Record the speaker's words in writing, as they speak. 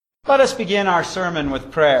Let us begin our sermon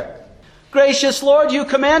with prayer. Gracious Lord, you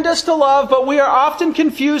command us to love, but we are often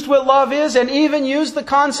confused what love is and even use the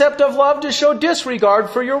concept of love to show disregard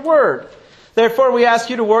for your word. Therefore, we ask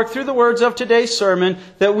you to work through the words of today's sermon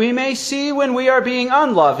that we may see when we are being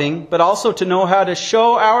unloving, but also to know how to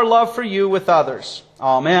show our love for you with others.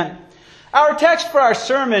 Amen. Our text for our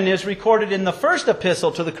sermon is recorded in the first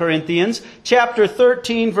epistle to the Corinthians, chapter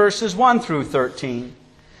 13, verses 1 through 13.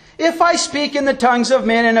 If I speak in the tongues of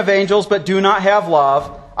men and of angels, but do not have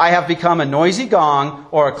love, I have become a noisy gong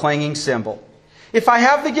or a clanging cymbal. If I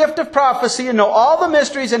have the gift of prophecy and know all the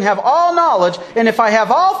mysteries and have all knowledge, and if I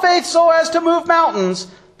have all faith so as to move mountains,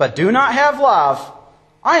 but do not have love,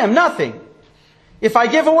 I am nothing. If I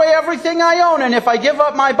give away everything I own, and if I give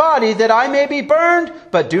up my body that I may be burned,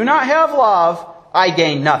 but do not have love, I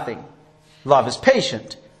gain nothing. Love is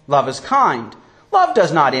patient. Love is kind. Love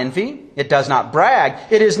does not envy. It does not brag.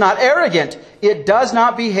 It is not arrogant. It does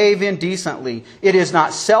not behave indecently. It is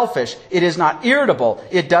not selfish. It is not irritable.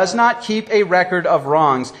 It does not keep a record of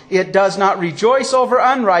wrongs. It does not rejoice over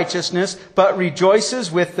unrighteousness, but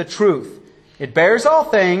rejoices with the truth. It bears all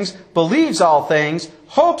things, believes all things,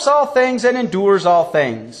 hopes all things, and endures all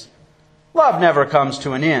things. Love never comes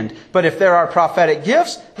to an end. But if there are prophetic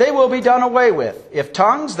gifts, they will be done away with. If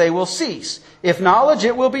tongues, they will cease. If knowledge,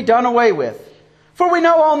 it will be done away with. For we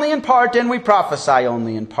know only in part, and we prophesy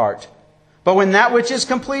only in part. But when that which is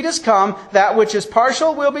complete is come, that which is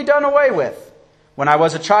partial will be done away with. When I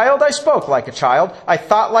was a child, I spoke like a child. I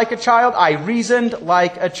thought like a child. I reasoned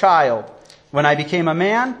like a child. When I became a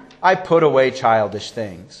man, I put away childish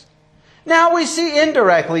things. Now we see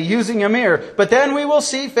indirectly, using a mirror, but then we will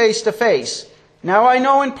see face to face. Now I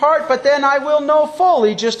know in part, but then I will know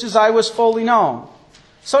fully, just as I was fully known.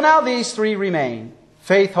 So now these three remain: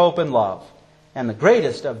 faith, hope, and love. And the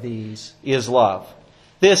greatest of these is love.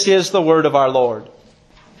 This is the word of our Lord.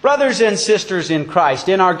 Brothers and sisters in Christ,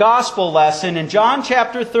 in our gospel lesson in John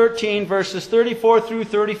chapter 13, verses 34 through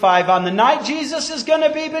 35, on the night Jesus is going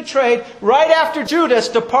to be betrayed, right after Judas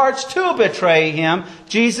departs to betray him,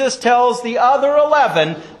 Jesus tells the other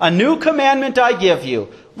 11, "A new commandment I give you.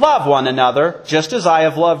 Love one another, just as I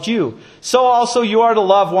have loved you. So also you are to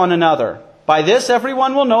love one another. By this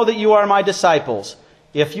everyone will know that you are my disciples,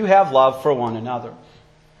 if you have love for one another."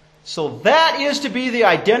 So that is to be the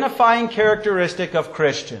identifying characteristic of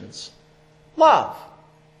Christians. Love.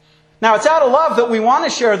 Now, it's out of love that we want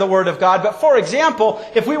to share the Word of God. But for example,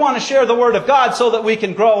 if we want to share the Word of God so that we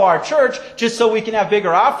can grow our church, just so we can have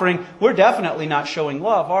bigger offering, we're definitely not showing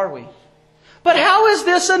love, are we? But how is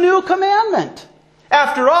this a new commandment?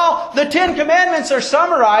 After all, the 10 Commandments are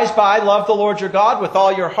summarized by love the Lord your God with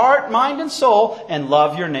all your heart, mind, and soul, and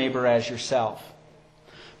love your neighbor as yourself.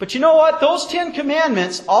 But you know what? Those 10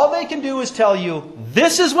 Commandments, all they can do is tell you,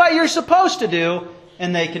 this is what you're supposed to do,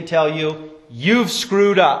 and they can tell you, you've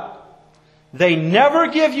screwed up. They never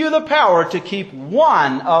give you the power to keep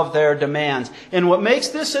one of their demands. And what makes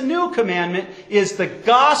this a new commandment is the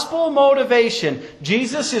gospel motivation.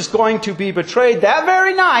 Jesus is going to be betrayed that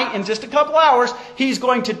very night, in just a couple hours. He's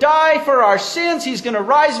going to die for our sins. He's going to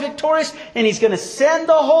rise victorious. And He's going to send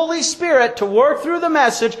the Holy Spirit to work through the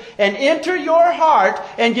message and enter your heart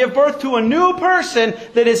and give birth to a new person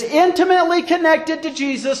that is intimately connected to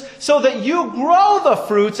Jesus, so that you grow the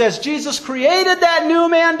fruits as Jesus created that new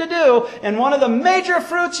man to do. And one of the major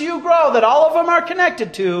fruits you grow that all of them are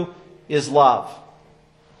connected to is love.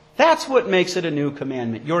 That's what makes it a new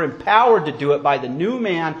commandment. You're empowered to do it by the new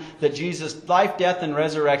man that Jesus' life, death, and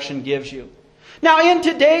resurrection gives you. Now, in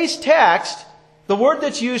today's text, the word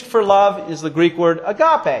that's used for love is the Greek word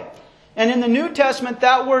agape. And in the New Testament,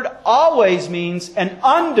 that word always means an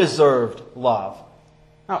undeserved love.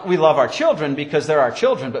 Now, we love our children because they're our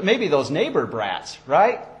children, but maybe those neighbor brats,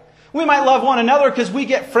 right? We might love one another because we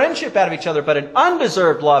get friendship out of each other, but an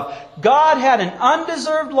undeserved love. God had an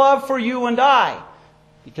undeserved love for you and I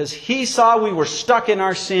because He saw we were stuck in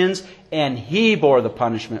our sins and He bore the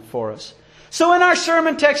punishment for us. So in our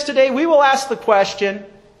sermon text today, we will ask the question,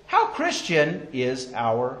 how Christian is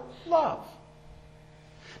our love?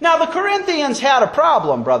 Now, the Corinthians had a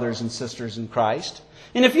problem, brothers and sisters in Christ.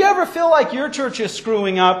 And if you ever feel like your church is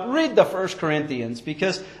screwing up, read the 1 Corinthians,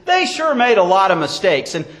 because they sure made a lot of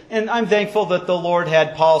mistakes. And I'm thankful that the Lord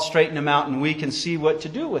had Paul straighten them out, and we can see what to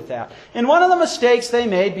do with that. And one of the mistakes they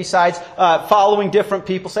made, besides following different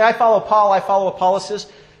people, say, I follow Paul, I follow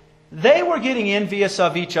Apollos, they were getting envious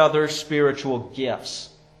of each other's spiritual gifts.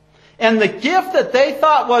 And the gift that they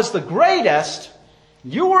thought was the greatest,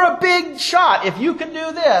 you were a big shot if you could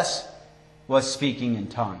do this, was speaking in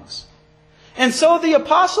tongues. And so the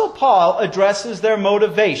Apostle Paul addresses their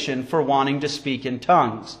motivation for wanting to speak in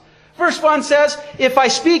tongues. Verse 1 says, if I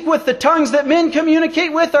speak with the tongues that men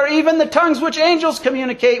communicate with, or even the tongues which angels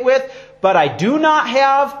communicate with, but I do not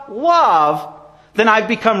have love, then I've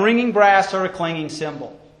become ringing brass or a clanging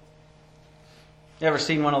cymbal. You ever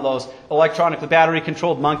seen one of those electronically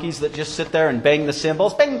battery-controlled monkeys that just sit there and bang the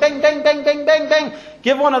cymbals? Bang, bang, bang, bang, bang, bang, bang.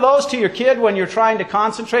 Give one of those to your kid when you're trying to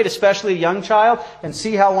concentrate, especially a young child, and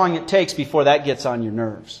see how long it takes before that gets on your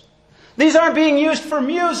nerves. These aren't being used for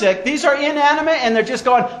music. These are inanimate, and they're just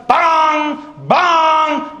going bong,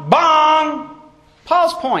 bong, bong.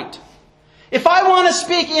 Paul's point. If I want to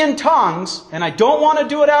speak in tongues, and I don't want to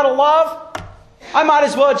do it out of love, I might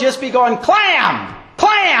as well just be going clam,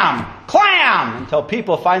 clam, clam, until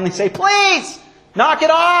people finally say, please, knock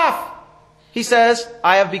it off. He says,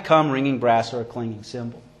 I have become ringing brass or a clanging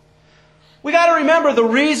cymbal. We got to remember the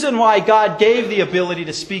reason why God gave the ability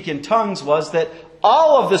to speak in tongues was that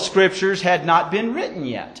all of the Scriptures had not been written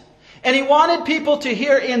yet. And He wanted people to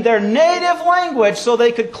hear in their native language so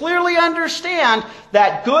they could clearly understand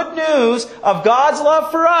that good news of God's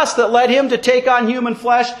love for us that led Him to take on human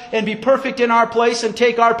flesh and be perfect in our place and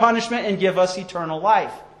take our punishment and give us eternal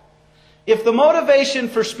life. If the motivation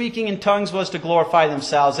for speaking in tongues was to glorify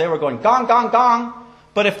themselves, they were going gong, gong, gong.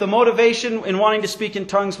 But if the motivation in wanting to speak in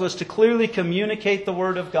tongues was to clearly communicate the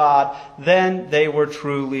Word of God, then they were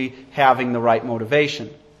truly having the right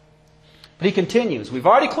motivation. But he continues. We've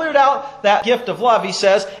already cleared out that gift of love, he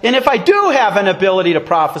says, and if I do have an ability to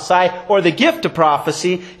prophesy, or the gift of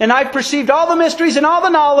prophecy, and I've perceived all the mysteries and all the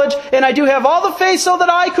knowledge, and I do have all the faith so that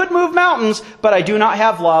I could move mountains, but I do not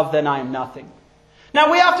have love, then I am nothing.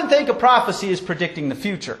 Now, we often think of prophecy as predicting the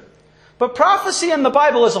future. But prophecy in the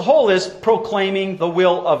Bible as a whole is proclaiming the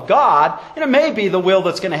will of God. And it may be the will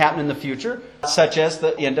that's going to happen in the future, such as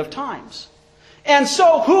the end of times. And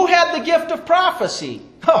so, who had the gift of prophecy?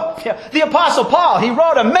 Oh, yeah, the Apostle Paul. He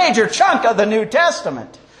wrote a major chunk of the New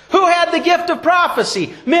Testament. Who had the gift of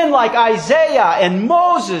prophecy? Men like Isaiah and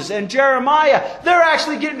Moses and Jeremiah. They're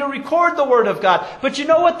actually getting to record the Word of God. But you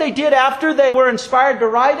know what they did after they were inspired to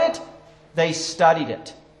write it? They studied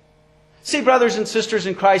it. See, brothers and sisters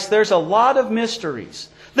in Christ, there's a lot of mysteries.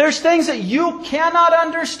 There's things that you cannot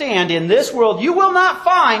understand in this world. You will not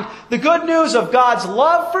find the good news of God's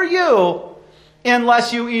love for you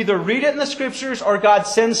unless you either read it in the Scriptures or God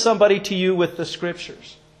sends somebody to you with the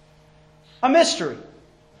Scriptures. A mystery.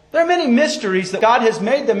 There are many mysteries that God has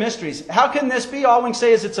made the mysteries. How can this be? All we can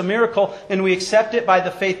say is it's a miracle and we accept it by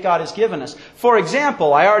the faith God has given us. For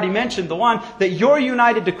example, I already mentioned the one that you're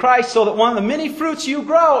united to Christ so that one of the many fruits you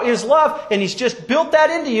grow is love, and He's just built that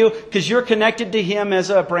into you because you're connected to Him as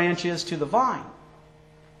a branch is to the vine.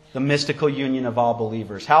 The mystical union of all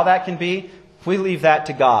believers. How that can be? We leave that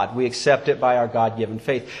to God. We accept it by our God-given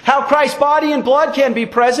faith. How Christ's body and blood can be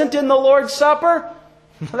present in the Lord's Supper?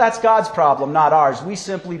 That's God's problem, not ours. We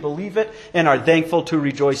simply believe it and are thankful to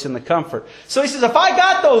rejoice in the comfort. So he says, if I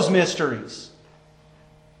got those mysteries,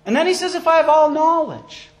 and then he says, if I have all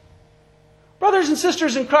knowledge. Brothers and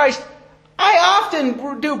sisters in Christ, I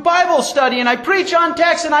often do Bible study and I preach on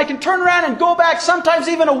text and I can turn around and go back sometimes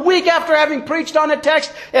even a week after having preached on a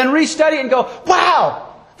text and restudy it and go, wow!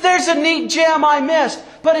 There's a neat gem I missed.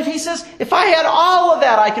 But if he says, if I had all of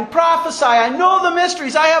that, I can prophesy, I know the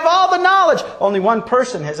mysteries, I have all the knowledge. Only one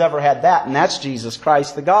person has ever had that, and that's Jesus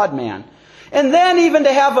Christ, the God-man. And then even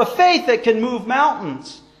to have a faith that can move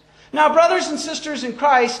mountains. Now, brothers and sisters in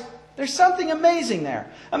Christ, there's something amazing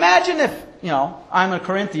there. Imagine if, I'm a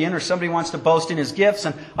Corinthian or somebody wants to boast in his gifts,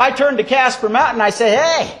 and I turn to Casper Mountain and I say,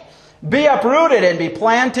 hey, be uprooted and be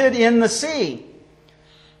planted in the sea.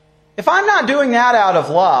 If I'm not doing that out of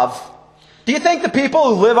love, do you think the people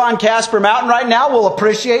who live on Casper Mountain right now will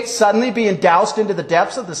appreciate suddenly being doused into the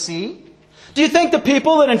depths of the sea? Do you think the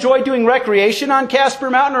people that enjoy doing recreation on Casper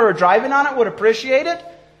Mountain or are driving on it would appreciate it?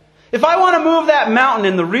 If I want to move that mountain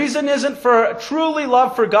and the reason isn't for truly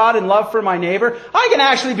love for God and love for my neighbor, I can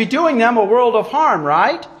actually be doing them a world of harm,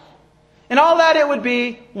 right? And all that it would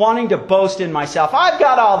be wanting to boast in myself. I've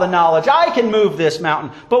got all the knowledge. I can move this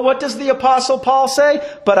mountain. But what does the Apostle Paul say?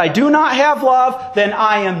 But I do not have love, then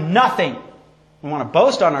I am nothing. We want to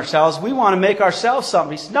boast on ourselves. We want to make ourselves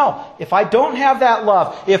something. He says, no, if I don't have that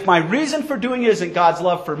love, if my reason for doing it isn't God's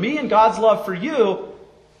love for me and God's love for you,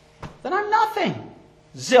 then I'm nothing.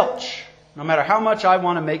 Zilch. No matter how much I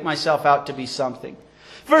want to make myself out to be something.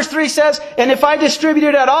 Verse 3 says, and if I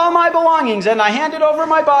distributed out all my belongings and I handed over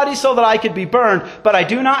my body so that I could be burned, but I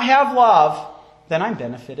do not have love, then I'm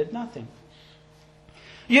benefited nothing.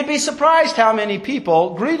 You'd be surprised how many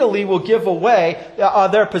people greedily will give away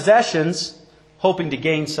their possessions hoping to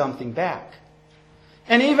gain something back.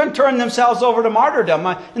 and even turned themselves over to martyrdom.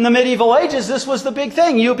 In the medieval ages, this was the big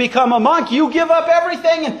thing. You become a monk, you give up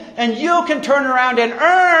everything, and you can turn around and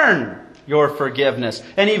earn your forgiveness.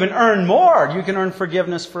 And even earn more. You can earn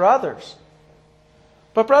forgiveness for others.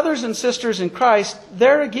 But brothers and sisters in Christ,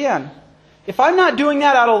 there again, if I'm not doing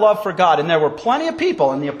that out of love for God, and there were plenty of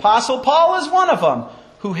people, and the Apostle Paul is one of them,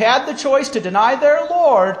 who had the choice to deny their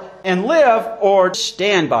Lord and live, or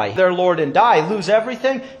stand by their Lord and die, lose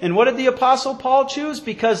everything. And what did the Apostle Paul choose?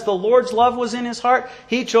 Because the Lord's love was in his heart,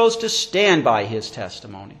 he chose to stand by his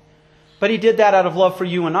testimony. But he did that out of love for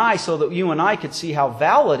you and I, so that you and I could see how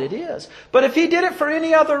valid it is. But if he did it for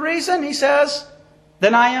any other reason, he says,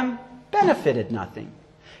 then I am benefited nothing.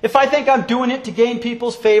 If I think I'm doing it to gain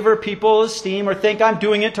people's favor, people's esteem, or think I'm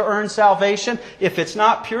doing it to earn salvation, if it's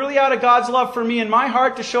not purely out of God's love for me in my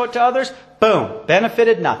heart to show it to others, boom,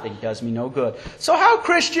 benefited nothing, does me no good. So how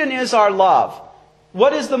Christian is our love?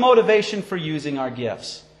 What is the motivation for using our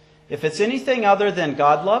gifts? If it's anything other than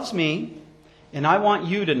God loves me, and I want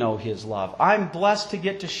you to know His love, I'm blessed to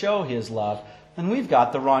get to show His love, then we've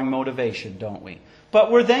got the wrong motivation, don't we?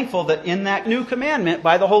 But we're thankful that in that new commandment,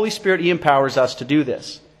 by the Holy Spirit, He empowers us to do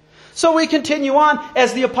this. So we continue on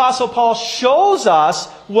as the Apostle Paul shows us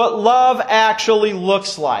what love actually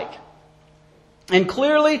looks like. And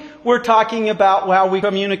clearly, we're talking about how we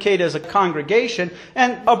communicate as a congregation,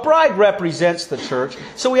 and a bride represents the church.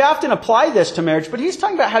 So we often apply this to marriage, but he's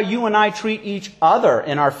talking about how you and I treat each other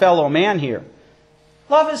and our fellow man here.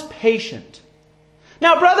 Love is patient.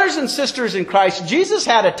 Now, brothers and sisters in Christ, Jesus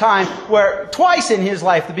had a time where twice in His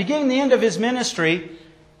life, the beginning and the end of His ministry,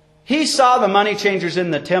 He saw the money changers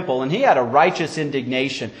in the temple, and He had a righteous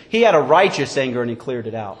indignation. He had a righteous anger, and He cleared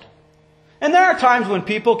it out. And there are times when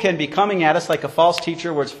people can be coming at us like a false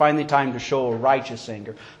teacher where it's finally time to show a righteous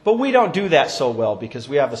anger. But we don't do that so well because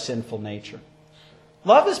we have a sinful nature.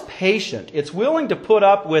 Love is patient. It's willing to put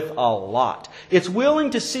up with a lot. It's willing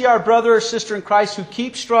to see our brother or sister in Christ who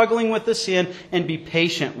keeps struggling with the sin and be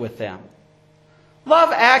patient with them. Love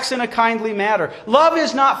acts in a kindly manner. Love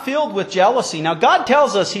is not filled with jealousy. Now, God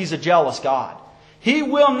tells us He's a jealous God. He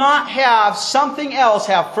will not have something else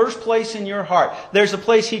have first place in your heart. There's a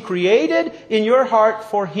place He created in your heart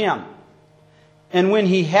for Him. And when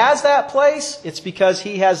He has that place, it's because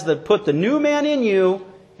He has put the new man in you,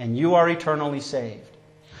 and you are eternally saved.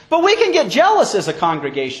 But we can get jealous as a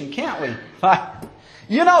congregation, can't we?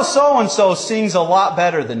 You know, so-and-so sings a lot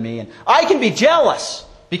better than me, and I can be jealous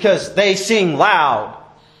because they sing loud.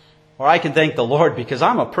 Or I can thank the Lord because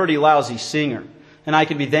I'm a pretty lousy singer. And I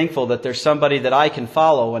can be thankful that there's somebody that I can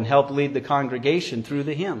follow and help lead the congregation through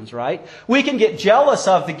the hymns, right? We can get jealous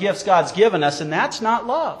of the gifts God's given us, and that's not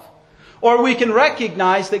love. Or we can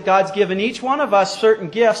recognize that God's given each one of us certain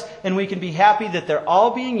gifts, and we can be happy that they're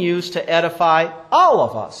all being used to edify all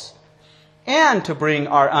of us and to bring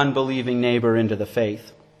our unbelieving neighbor into the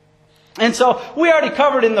faith. And so we already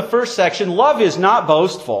covered in the first section, love is not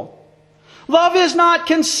boastful. Love is not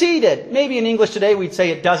conceited. Maybe in English today we'd say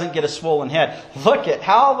it doesn't get a swollen head. Look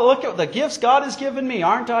at the gifts God has given me.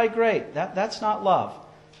 Aren't I great? That's not love.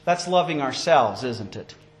 That's loving ourselves, isn't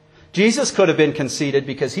it? Jesus could have been conceited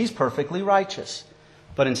because He's perfectly righteous.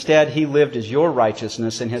 But instead, He lived as your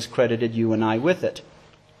righteousness and has credited you and I with it.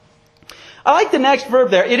 I like the next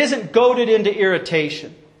verb there. It isn't goaded into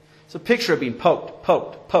irritation. It's a picture of being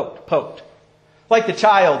poked. Like the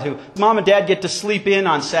child who mom and dad get to sleep in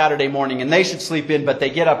on Saturday morning, and they should sleep in, but they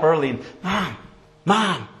get up early and,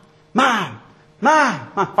 Mom,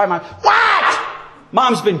 what?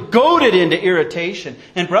 Mom's been goaded into irritation.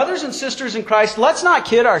 And brothers and sisters in Christ, let's not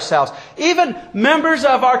kid ourselves. Even members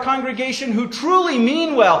of our congregation who truly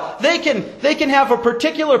mean well, they can have a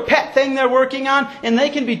particular pet thing they're working on, and they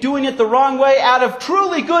can be doing it the wrong way out of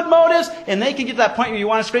truly good motives, and they can get to that point where you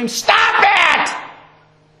want to scream, "Stop it!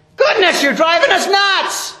 Goodness, you're driving us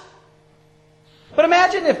nuts!" But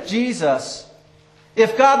imagine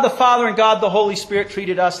if God the Father and God the Holy Spirit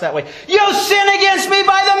treated us that way. You sin against me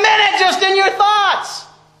by the minute just in your thoughts.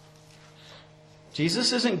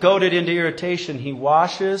 Jesus isn't goaded into irritation. He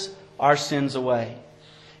washes our sins away.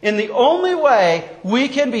 And the only way we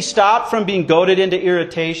can be stopped from being goaded into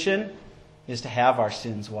irritation is to have our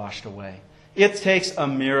sins washed away. It takes a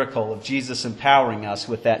miracle of Jesus empowering us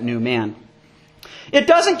with that new man. It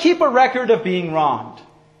doesn't keep a record of being wronged.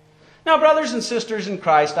 Now, brothers and sisters in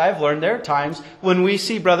Christ, I've learned there are times when we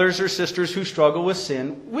see brothers or sisters who struggle with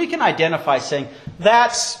sin, we can identify saying,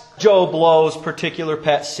 that's Joe Blow's particular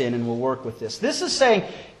pet sin, and we'll work with this. This is saying,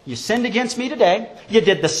 you sinned against me today, you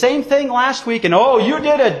did the same thing last week, and you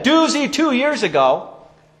did a doozy 2 years ago.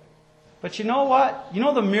 But you know what? You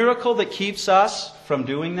know the miracle that keeps us from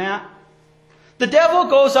doing that? The devil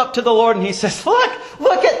goes up to the Lord and he says,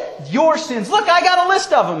 look at your sins. Look, I got a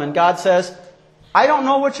list of them. And God says, I don't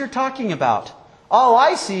know what you're talking about. All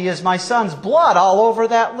I see is my son's blood all over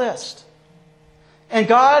that list. And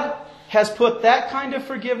God has put that kind of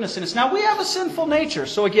forgiveness in us. Now, we have a sinful nature,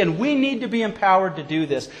 so again, we need to be empowered to do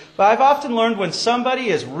this. But I've often learned when somebody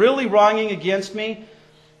is really wronging against me,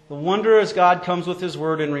 the wonder is God comes with His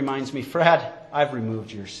Word and reminds me, Fred, I've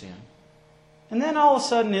removed your sin. And then all of a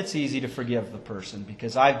sudden it's easy to forgive the person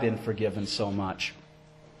because I've been forgiven so much.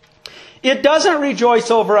 It doesn't rejoice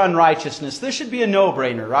over unrighteousness. This should be a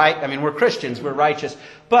no-brainer, right? I mean, we're Christians, we're righteous.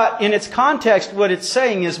 But in its context, what it's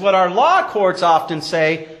saying is what our law courts often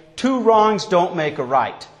say, two wrongs don't make a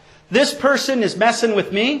right. This person is messing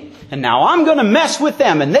with me, and now I'm going to mess with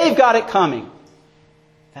them, and they've got it coming.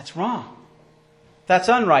 That's wrong. That's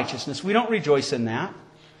unrighteousness. We don't rejoice in that.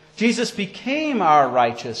 Jesus became our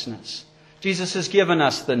righteousness. Jesus has given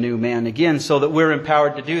us the new man again so that we're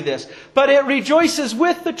empowered to do this. But it rejoices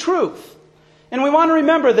with the truth. And we want to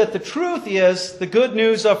remember that the truth is the good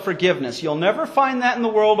news of forgiveness. You'll never find that in the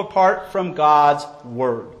world apart from God's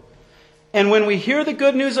Word. And when we hear the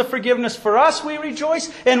good news of forgiveness for us, we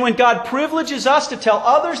rejoice. And when God privileges us to tell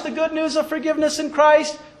others the good news of forgiveness in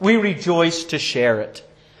Christ, we rejoice to share it.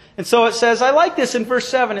 And so it says, I like this in verse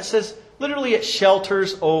 7. It says, literally, it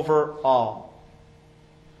shelters over all.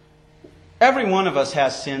 Every one of us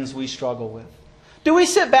has sins we struggle with. Do we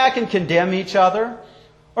sit back and condemn each other?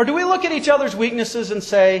 Or do we look at each other's weaknesses and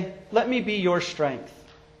say, let me be your strength?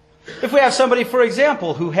 If we have somebody, for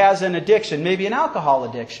example, who has an addiction, maybe an alcohol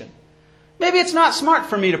addiction, maybe it's not smart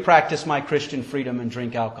for me to practice my Christian freedom and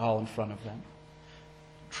drink alcohol in front of them.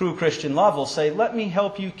 True Christian love will say, let me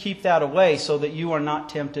help you keep that away so that you are not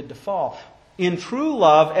tempted to fall. In true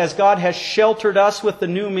love, as God has sheltered us with the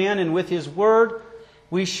new man and with His Word,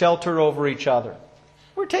 we shelter over each other.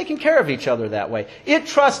 We're taking care of each other that way. It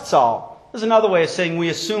trusts all. There's another way of saying we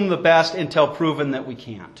assume the best until proven that we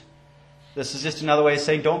can't. This is just another way of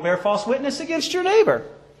saying don't bear false witness against your neighbor.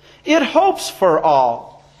 It hopes for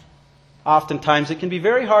all. Oftentimes it can be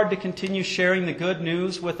very hard to continue sharing the good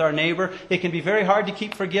news with our neighbor. It can be very hard to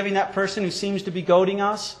keep forgiving that person who seems to be goading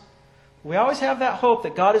us. We always have that hope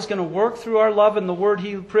that God is going to work through our love and the Word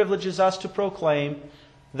He privileges us to proclaim,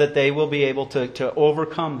 that they will be able to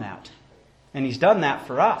overcome that. And He's done that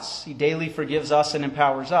for us. He daily forgives us and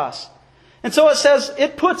empowers us. And so it says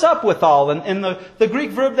it puts up with all. And the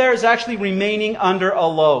Greek verb there is actually remaining under a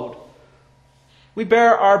load. We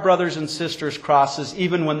bear our brothers and sisters' crosses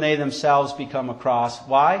even when they themselves become a cross.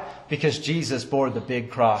 Why? Because Jesus bore the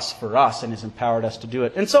big cross for us and has empowered us to do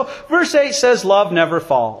it. And so verse 8 says love never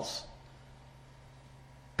falls.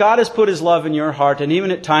 God has put His love in your heart, and even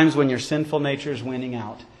at times when your sinful nature is winning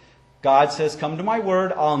out, God says, come to my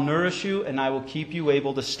Word, I'll nourish you, and I will keep you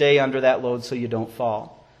able to stay under that load so you don't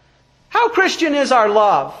fall. How Christian is our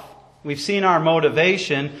love? We've seen our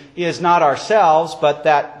motivation is not ourselves, but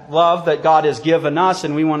that love that God has given us,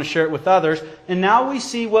 and we want to share it with others. And now we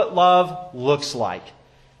see what love looks like.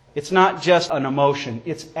 It's not just an emotion.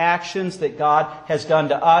 It's actions that God has done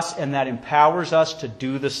to us and that empowers us to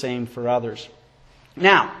do the same for others.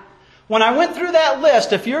 Now, when I went through that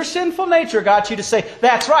list, if your sinful nature got you to say,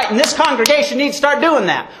 that's right, and this congregation needs to start doing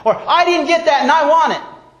that, or I didn't get that and I want it,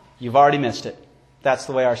 you've already missed it. That's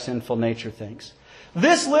the way our sinful nature thinks.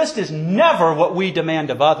 This list is never what we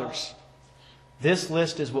demand of others. This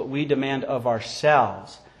list is what we demand of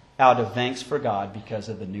ourselves out of thanks for God because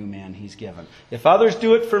of the new man He's given. If others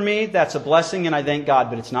do it for me, that's a blessing and I thank God,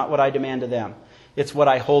 but it's not what I demand of them. It's what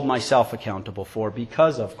I hold myself accountable for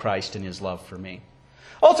because of Christ and His love for me.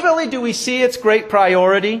 Ultimately, do we see its great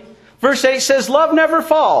priority? Verse 8 says, love never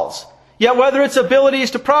falls. Yet whether its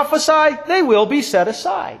abilities to prophesy, they will be set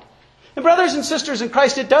aside. And brothers and sisters in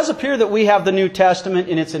Christ, it does appear that we have the New Testament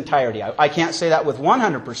in its entirety. I can't say that with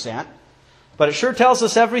 100%, but it sure tells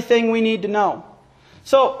us everything we need to know.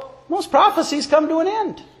 So, most prophecies come to an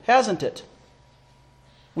end, hasn't it?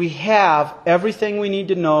 We have everything we need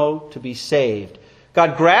to know to be saved.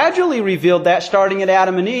 God gradually revealed that starting at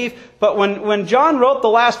Adam and Eve, but when John wrote the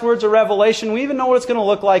last words of Revelation, we even know what it's going to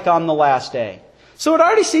look like on the last day. So it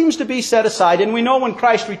already seems to be set aside, and we know when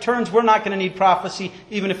Christ returns, we're not going to need prophecy,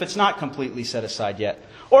 even if it's not completely set aside yet.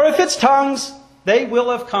 Or if it's tongues, they will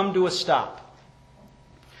have come to a stop.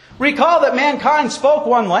 Recall that mankind spoke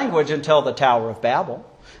one language until the Tower of Babel.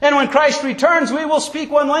 And when Christ returns, we will speak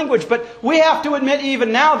one language. But we have to admit,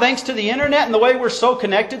 even now, thanks to the internet and the way we're so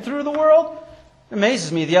connected through the world, it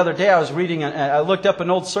amazes me. The other day I was reading, I looked up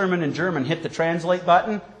an old sermon in German, hit the translate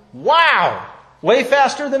button. Wow! Way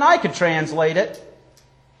faster than I could translate it.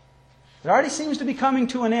 It already seems to be coming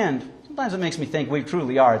to an end. Sometimes it makes me think we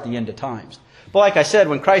truly are at the end of times. But like I said,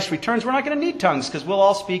 when Christ returns, we're not going to need tongues because we'll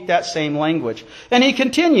all speak that same language. And he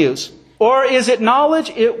continues, or is it knowledge?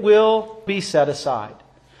 It will be set aside.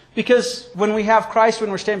 Because when we have Christ,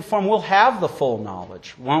 when we're standing before him, we'll have the full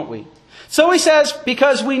knowledge, won't we? So he says,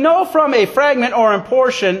 because we know from a fragment or a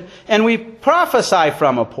portion, and we prophesy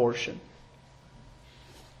from a portion.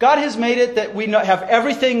 God has made it that we have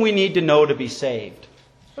everything we need to know to be saved.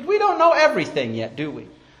 But we don't know everything yet, do we?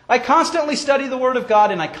 I constantly study the Word of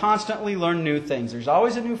God and I constantly learn new things. There's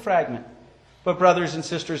always a new fragment. But brothers and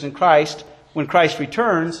sisters in Christ, when Christ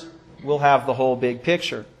returns, we'll have the whole big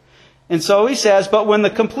picture. And so he says, but when the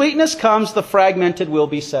completeness comes, the fragmented will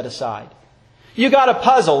be set aside. You got a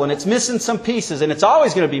puzzle and it's missing some pieces, and it's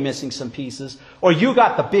always going to be missing some pieces, or you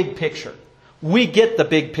got the big picture. We get the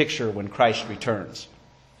big picture when Christ returns.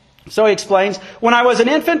 So he explains, when I was an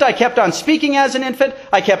infant, I kept on speaking as an infant.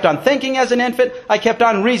 I kept on thinking as an infant. I kept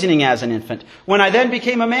on reasoning as an infant. When I then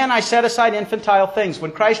became a man, I set aside infantile things.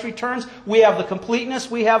 When Christ returns, we have the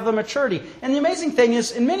completeness, we have the maturity. And the amazing thing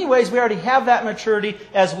is, in many ways, we already have that maturity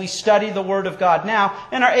as we study the Word of God now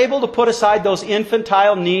and are able to put aside those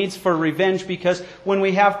infantile needs for revenge, because when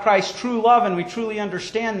we have Christ's true love and we truly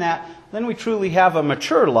understand that, then we truly have a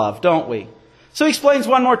mature love, don't we? So he explains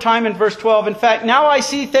one more time in verse 12. In fact, now I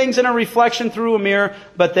see things in a reflection through a mirror,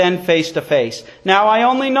 but then face to face. Now I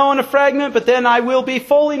only know in a fragment, but then I will be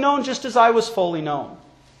fully known just as I was fully known.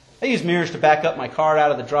 I use mirrors to back up my car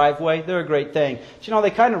out of the driveway. They're a great thing. But you know, they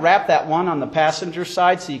kind of wrap that one on the passenger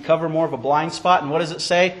side so you cover more of a blind spot. And what does it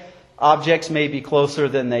say? Objects may be closer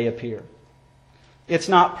than they appear. It's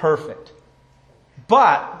not perfect.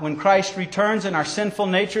 But when Christ returns and our sinful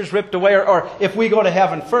nature is ripped away, or if we go to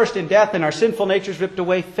heaven first in death and our sinful nature is ripped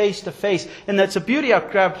away face to face, and that's the beauty of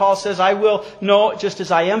God. Paul says, I will know just as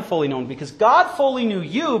I am fully known, because God fully knew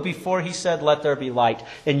you before he said, let there be light.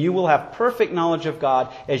 And you will have perfect knowledge of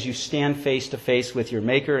God as you stand face to face with your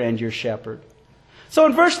Maker and your Shepherd. So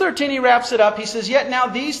in verse 13 he wraps it up. He says, yet now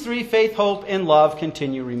these three, faith, hope, and love,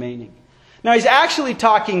 continue remaining. Now he's actually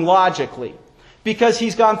talking logically, because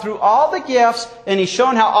he's gone through all the gifts and he's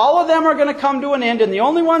shown how all of them are going to come to an end, and the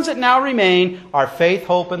only ones that now remain are faith,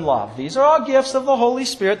 hope, and love. These are all gifts of the Holy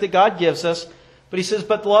Spirit that God gives us. But he says,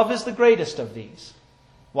 but love is the greatest of these.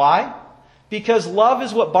 Why? Because love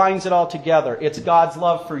is what binds it all together. It's God's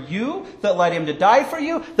love for you that led him to die for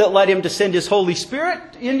you, that led him to send his Holy Spirit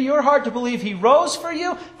into your heart to believe he rose for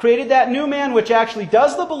you, created that new man which actually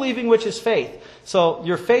does the believing, which is faith. So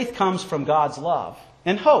your faith comes from God's love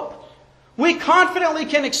and hope. We confidently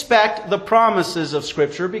can expect the promises of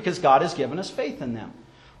Scripture because God has given us faith in them.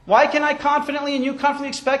 Why can I confidently and you confidently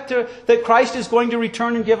expect that Christ is going to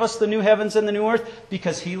return and give us the new heavens and the new earth?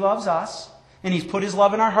 Because he loves us and he's put his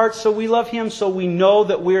love in our hearts, so we love him, so we know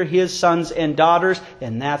that we're his sons and daughters,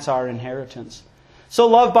 and that's our inheritance. So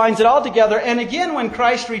love binds it all together. And again, when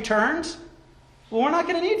Christ returns, well, we're not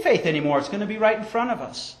going to need faith anymore. It's going to be right in front of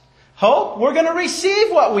us. Hope, we're going to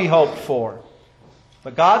receive what we hoped for.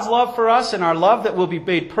 But God's love for us and our love that will be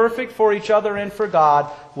made perfect for each other and for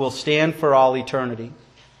God will stand for all eternity.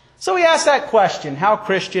 So he asked that question, how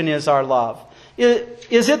Christian is our love?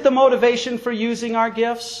 Is it the motivation for using our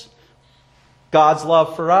gifts? God's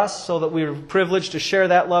love for us, so that we're privileged to share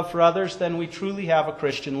that love for others? Then we truly have a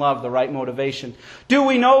Christian love, the right motivation. Do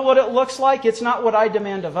we know what it looks like? It's not what I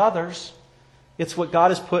demand of others. It's what God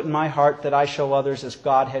has put in my heart that I show others as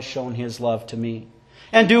God has shown his love to me.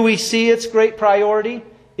 And do we see its great priority?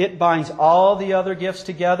 It binds all the other gifts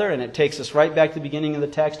together, and it takes us right back to the beginning of the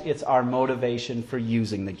text. It's our motivation for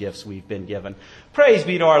using the gifts we've been given. Praise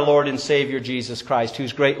be to our Lord and Savior Jesus Christ,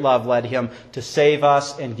 whose great love led him to save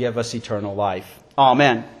us and give us eternal life.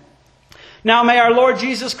 Amen. Now may our Lord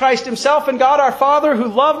Jesus Christ himself and God our Father, who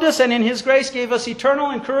loved us and in his grace gave us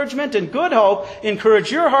eternal encouragement and good hope,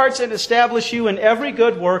 encourage your hearts and establish you in every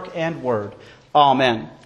good work and word. Amen.